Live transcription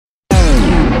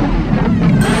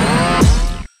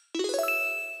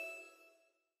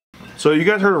So you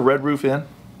guys heard of Red Roof Inn?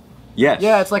 Yes.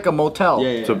 Yeah, it's like a motel.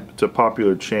 Yeah. It's a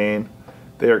popular chain.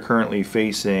 They are currently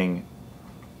facing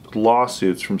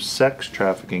lawsuits from sex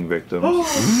trafficking victims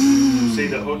who say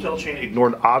the hotel chain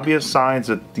ignored obvious signs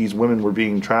that these women were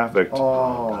being trafficked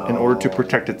in order to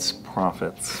protect its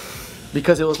profits.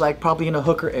 Because it was like probably in a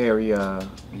hooker area.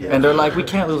 Yeah. And they're like, we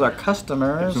can't lose our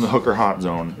customers. It's in the hooker hot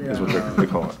zone, is what they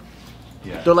call it.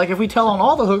 Yeah. They're like, if we tell on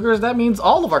all the hookers, that means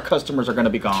all of our customers are going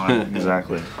to be gone.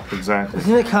 Exactly.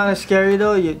 Isn't it kind of scary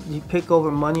though? You pick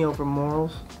over money over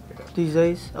morals these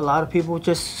days. A lot of people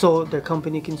just so their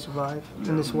company can survive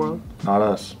in this world. Not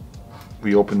us.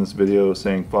 We opened this video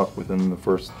saying fuck within the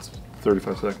first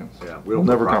 35 seconds. Yeah, we'll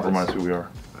never compromise who we are.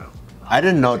 I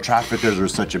didn't know traffickers were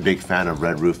such a big fan of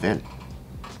Red Roof Inn.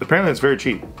 Apparently it's very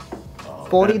cheap.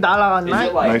 $40 a night? Is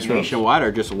it like nice nationwide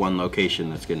or just one location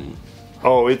that's getting...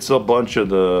 Oh, it's a bunch of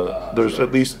there's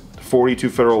at least 42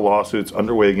 federal lawsuits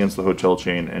underway against the hotel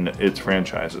chain and its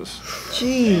franchises.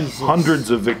 Jesus. Hundreds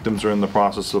of victims are in the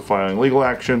process of filing legal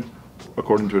action,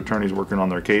 according to attorneys working on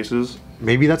their cases.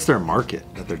 Maybe that's their market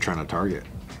that they're trying to target.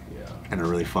 In a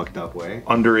really fucked up way.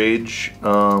 Underage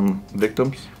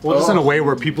victims. Well, just in a way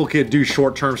where people could do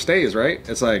short-term stays, right?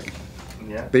 It's like,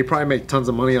 they probably make tons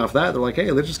of money off that. They're like,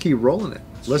 hey, let's just keep rolling it.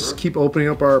 Let's keep opening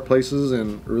up our places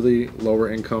in really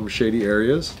lower income, shady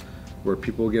areas where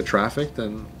people get trafficked,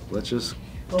 and let's just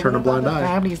turn a blind eye.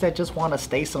 Families that just want to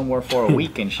stay somewhere for a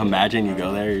week and shit. Imagine you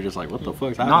go there, you're just like, what the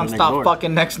fuck's happening Non-stop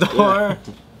fucking next door. Yeah.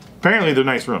 Apparently they're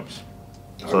nice rooms.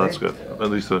 So that's good. At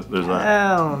least there's that.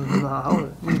 Hell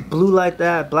no. Blue like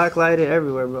that, black lighted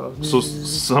everywhere, bro. So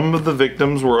some of the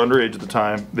victims were underage at the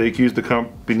time. They accused the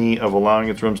company of allowing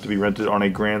its rooms to be rented on a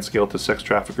grand scale to sex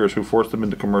traffickers who forced them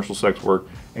into commercial sex work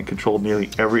and controlled nearly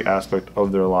every aspect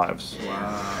of their lives.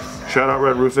 Wow. Shout out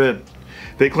Red Roof Inn.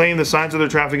 They claim the signs of their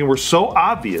trafficking were so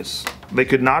obvious they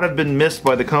could not have been missed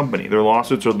by the company. Their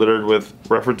lawsuits are littered with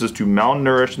references to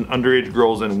malnourished and underage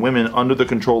girls and women under the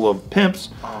control of pimps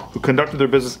who conducted their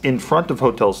business in front of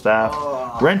hotel staff,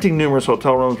 renting numerous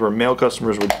hotel rooms where male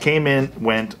customers would came in,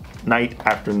 went night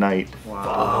after night.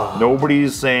 Wow.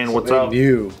 Nobody's saying what's up.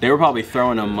 They were probably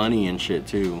throwing them money and shit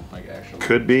too. Like actually.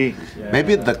 Could be. Yeah.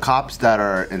 Maybe the cops that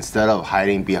are, instead of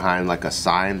hiding behind like a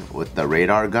sign with the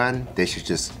radar gun, they should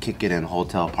just kick it in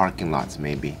hotel parking lots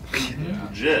maybe.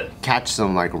 Legit. Catch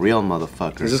some like real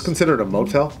motherfuckers. Is this considered a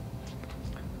motel?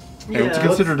 Yeah. It's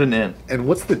considered an inn. And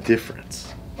what's the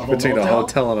difference between a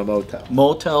hotel and a motel?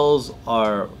 Motels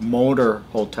are motor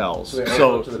hotels.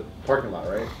 So to the parking lot,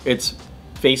 right? it's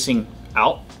facing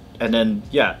out, and then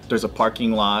there's a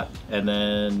parking lot, and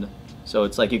then so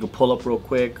it's like you could pull up real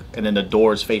quick, and then the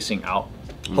door's facing out.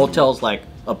 Hotel's like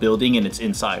a building and it's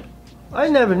inside. I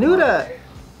never knew that.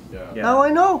 Yeah. Now I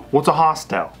know. What's a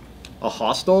hostel? A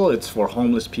hostel, it's for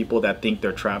homeless people that think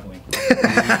they're traveling.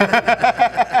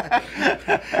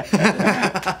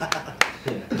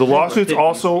 The lawsuits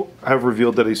also have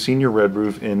revealed that a senior Red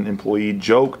Roof Inn employee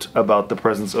joked about the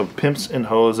presence of pimps and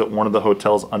hoes at one of the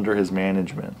hotels under his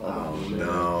management. Oh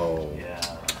no. Yeah.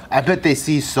 I bet they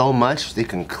see so much they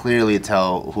can clearly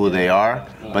tell who they are,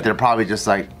 but they're probably just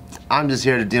like, I'm just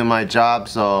here to do my job,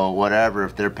 so whatever,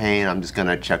 if they're paying, I'm just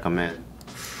gonna check them in.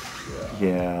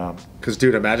 Yeah. Because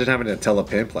dude, imagine having to tell a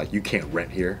pimp like, you can't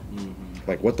rent here.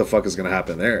 Like what the fuck is gonna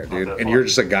happen there, dude? And you're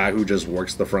just a guy who just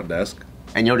works the front desk.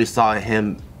 And you already saw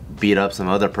him beat up some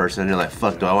other person, and you're like,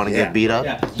 fuck, do I want to get beat up?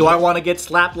 Yeah. Do I want to get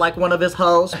slapped like one of his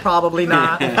hoes? Probably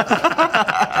not.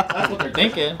 That's what they're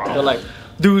thinking. They're like,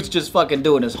 dude's just fucking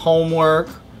doing his homework,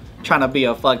 trying to be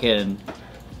a fucking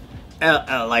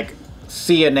like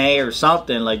CNA or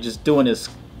something, like just doing his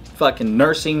fucking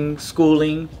nursing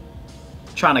schooling,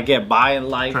 trying to get by in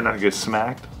life. Trying not to get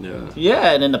smacked.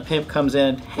 Yeah, and then the pimp comes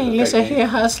in. Hey, listen here,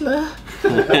 hustler.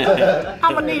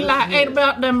 I'm gonna need like 8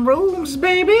 about them rooms,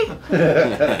 baby.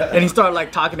 And he started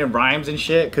like talking in rhymes and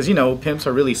shit, cause you know pimps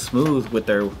are really smooth with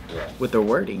their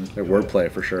wording. Their wordplay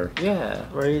for sure. Yeah.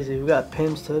 Crazy. We got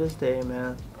pimps to this day,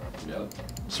 man.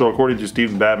 So according to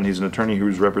Stephen Babin, he's an attorney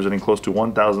who's representing close to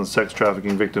 1,000 sex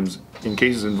trafficking victims in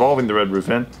cases involving the Red Roof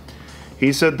Inn.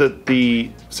 He said that the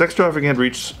sex trafficking had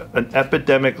reached an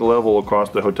epidemic level across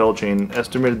the hotel chain, and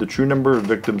estimated the true number of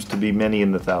victims to be many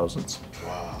in the thousands.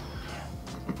 Wow.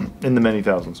 In the many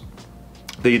thousands.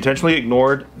 They intentionally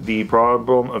ignored the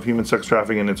problem of human sex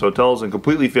trafficking in its hotels and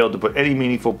completely failed to put any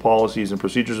meaningful policies and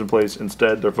procedures in place.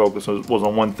 Instead, their focus was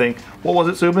on one thing. What was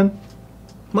it, Subin?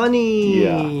 Money.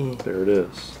 Yeah, there it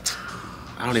is.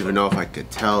 I don't even know if I could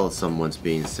tell someone's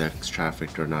being sex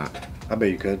trafficked or not. I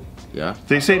bet you could. Yeah?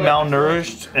 They say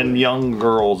malnourished and young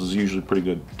girls is usually pretty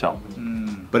good to tell.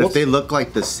 But if they look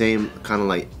like the same kind of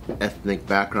like ethnic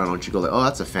background, don't you go like, oh,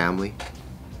 that's a family?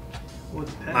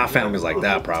 Not families like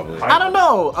that, probably. I don't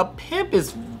know. A pimp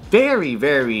is very,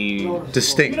 very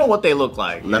Distinct. You know what they look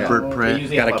like? Leopard print.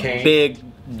 Using Got a a cane. big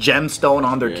gemstone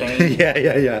on their cane.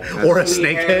 Yeah. Or a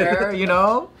snake Hair, head. you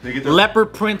know? They get their-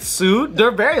 Leopard print suit. They're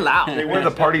very They loud. wear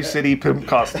the Party City pimp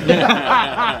costume. So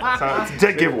it's a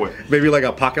dead giveaway. Maybe like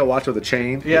a pocket watch with a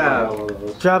chain. Yeah.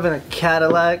 Driving a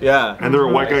Cadillac. Yeah. And they're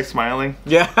a white guy smiling.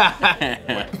 Yeah.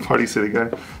 Party City guy.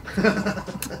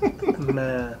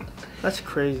 Man, that's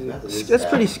crazy. That's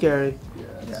pretty scary.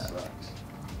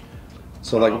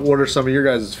 So like, what are some of your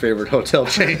guys' favorite hotel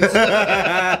chains?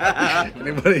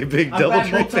 Anybody a big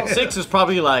DoubleTree Motel fan? 6 is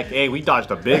probably like, hey, we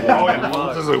dodged a big Oh one. yeah.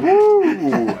 It's just like,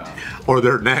 woo. Or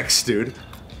they're next, dude.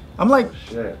 I'm like,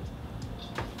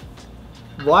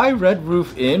 why Red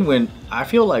Roof Inn when I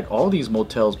feel like all these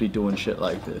motels be doing shit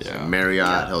like this?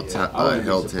 Marriott, Hilton.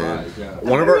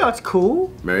 One of our Marriott's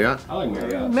cool. Marriott? I like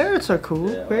Marriott. Marriott's are cool.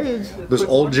 Marriott's- this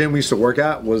old gym we used to work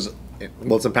at was,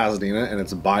 well, it's in Pasadena, and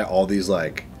it's by all these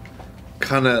like,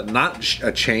 kind of not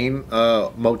a chain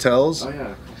motels,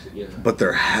 but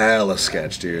they're hella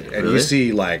sketch, dude. And you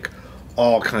see like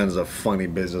all kinds of funny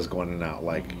business going in and out.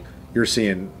 Like you're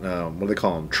seeing what do they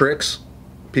call them? Tricks.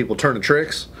 People turning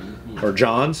tricks, or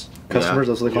Johns customers.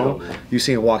 That's what they call them. You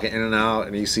see them walking in and out,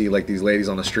 and you see like these ladies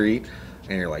on the street,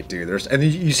 and you're like, dude, there's. And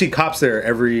you see cops there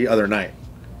every other night.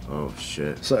 Oh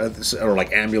shit. So or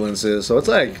like ambulances. So it's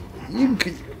like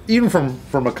even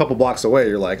from a couple blocks away,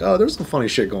 you're like, oh, there's some funny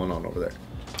shit going on over there.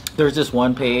 There's this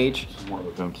one page. One of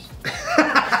the pimps.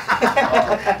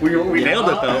 We nailed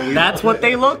it though. That's what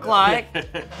they look like.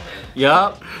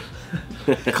 Yup.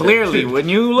 Clearly,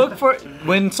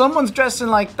 when someone's dressing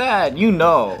like that, you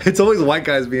know. It's always white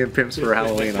guys being pimps for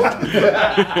Halloween.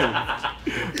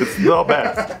 It's the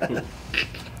best.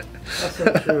 That's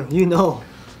so true. You know.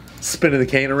 Spinning the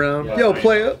cane around. Yo,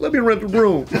 player, let me rent the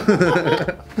room.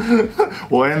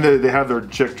 Well, and they have their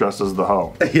chick dressed as the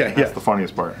hoe. Yeah. That's the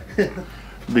funniest part.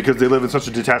 Because they live in such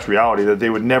a detached reality that they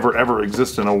would never ever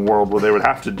exist in a world where they would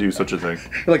have to do such a thing.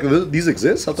 Like, these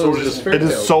exist? I thought it was just fairy It is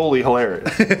tales. solely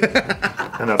hilarious.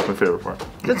 And that's my favorite part.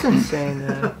 That's insane,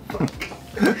 man.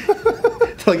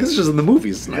 Like, this is just in the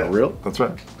movies. It's not real. That's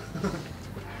right. You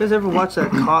guys ever watch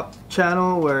that cop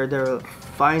channel where they're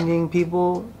finding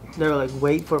people? They're like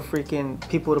wait for freaking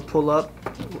people to pull up,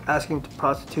 asking to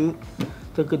prostitute.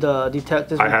 The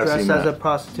detectives I were have dressed seen as that. a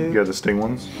prostitute. You got the sting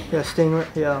ones? Yeah, Stinger.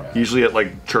 Yeah. Usually at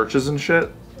like churches and shit.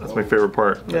 That's my favorite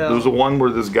part. Yeah. There was a one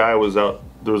where this guy was out,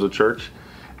 there was a church,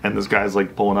 and this guy's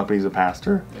like pulling up and he's a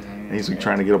pastor. And he's like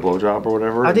trying to get a blowjob or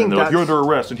whatever. I think and they're like, that's- you're under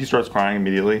arrest. And he starts crying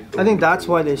immediately. I think that's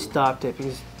why they stopped it,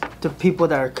 because the people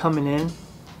that are coming in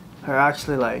are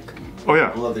actually like Oh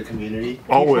yeah. Love the community.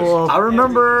 Always. people of- I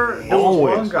remember there was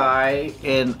Always. one guy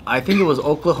in, I think it was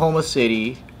Oklahoma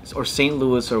City or St.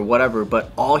 Louis or whatever,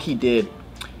 but all he did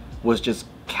was just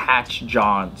catch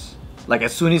Johns. Like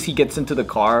as soon as he gets into the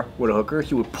car with a hooker,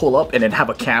 he would pull up and then have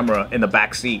a camera in the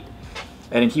back seat.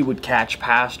 And then he would catch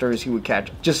pastors, he would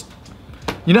catch just,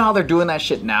 you know how they're doing that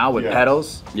shit now with Yeah.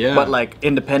 pedos? Yeah. But like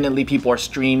independently people are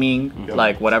streaming, Yep.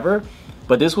 like whatever.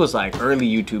 But this was like early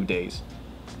YouTube days.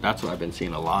 That's what I've been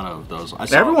seeing a lot of those. I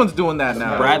saw Everyone's doing that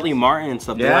now. Bradley Martin and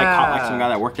stuff. They like caught like Yeah. some guy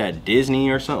that worked at Disney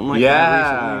or something like Yeah.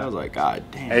 that recently. I was like, God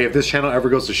damn. Hey, if this channel ever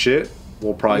goes to shit,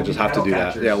 we'll probably just have to do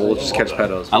that. Yeah, we'll just catch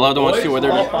pedos. I love the ones too where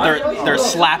they're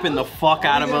slapping the fuck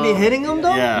out of Are they them. hitting them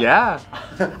though? Yeah. Yeah.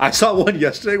 I saw one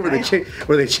yesterday where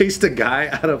they chased a guy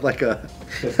out of like a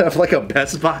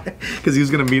Best Buy because he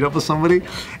was gonna meet up with somebody,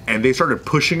 and they started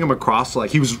pushing him across. Like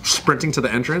he was sprinting to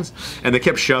the entrance, and they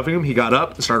kept shoving him. He got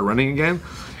up and started running again.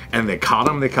 And they caught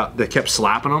him. They kept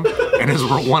slapping him. And his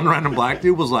one random black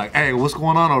dude was like, "Hey, what's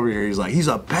going on over here?" He's like, "He's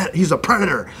a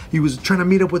predator. He was trying to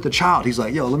meet up with a child." He's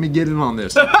like, "Yo, let me get in on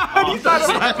this."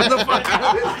 Slapping the fuck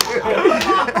out of this dude.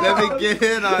 Let me get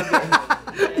in on this.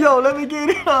 Yo, let me get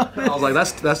in on I was like,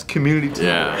 "That's community too."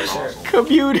 Yeah.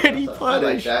 Community I like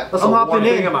punish. that. That's I'm the hopping one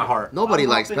thing in. in my heart. Nobody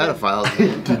likes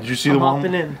pedophiles. Did you see the one?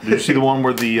 hopping in. Did you see the one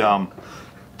where the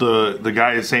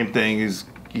guy is same thing?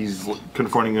 He's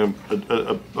confronting a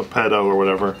pedo or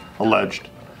whatever, alleged,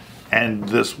 and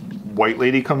this white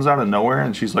lady comes out of nowhere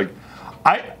and she's like,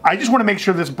 I just want to make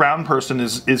sure this brown person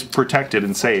is protected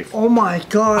and safe. Oh my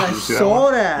god, I See that saw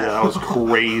one? that. Yeah, that was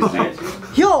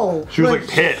crazy. Yo. She was like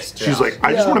pissed. She's like,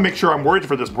 I just want to make sure I'm worried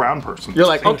for this brown person. You're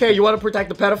like, okay, you want to protect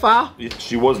the pedophile?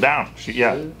 She was down. She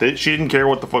didn't care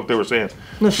what the fuck they were saying.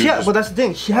 No, She was just- but that's the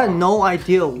thing. She had no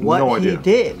idea what No he idea.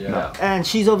 did. Yeah. And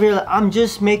she's over here like, I'm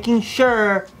just making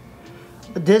sure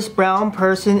this brown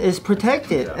person is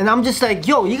protected. And I'm just like,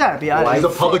 yo, you gotta be out of He's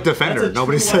here. a public defender.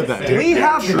 Nobody said that, dude. We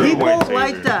have people white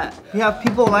like that. We have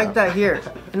people like that here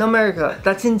in America.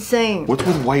 That's insane. What's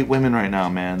with white women right now,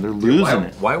 man? They're losing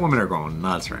it. White women are going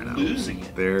nuts right now. Losing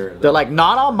it. They're They're like,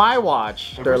 not on my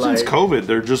watch. They're like, Since COVID,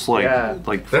 they're just like, Yeah.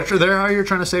 they're how you're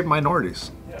trying to save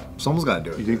minorities. Someone's got to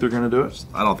do You it. think they're gonna do it?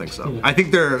 I don't think so. I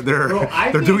think they're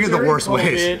I think doing it the during worst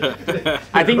ways. COVID,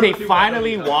 I think they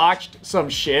finally watched some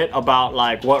shit about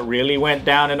like what really went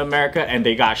down in America, and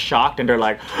they got shocked, and they're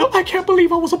like, I can't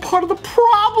believe I was a part of the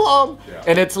problem.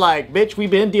 And it's like, bitch,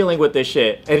 we've been dealing with this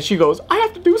shit. And she goes, I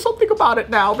have to do something about it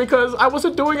now because I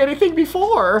wasn't doing anything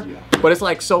before. But it's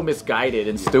like so misguided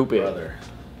and stupid.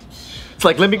 It's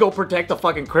like, let me go protect a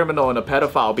fucking criminal and a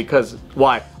pedophile because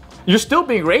why? You're still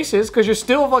being racist because you're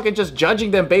still fucking just judging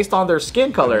them based on their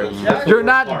skin color. You're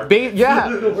not,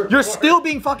 you're still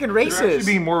being fucking You're actually racist.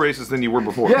 being more racist than you were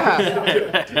before.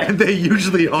 Yeah. And they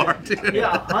usually are, dude.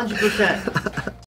 Yeah, 100%.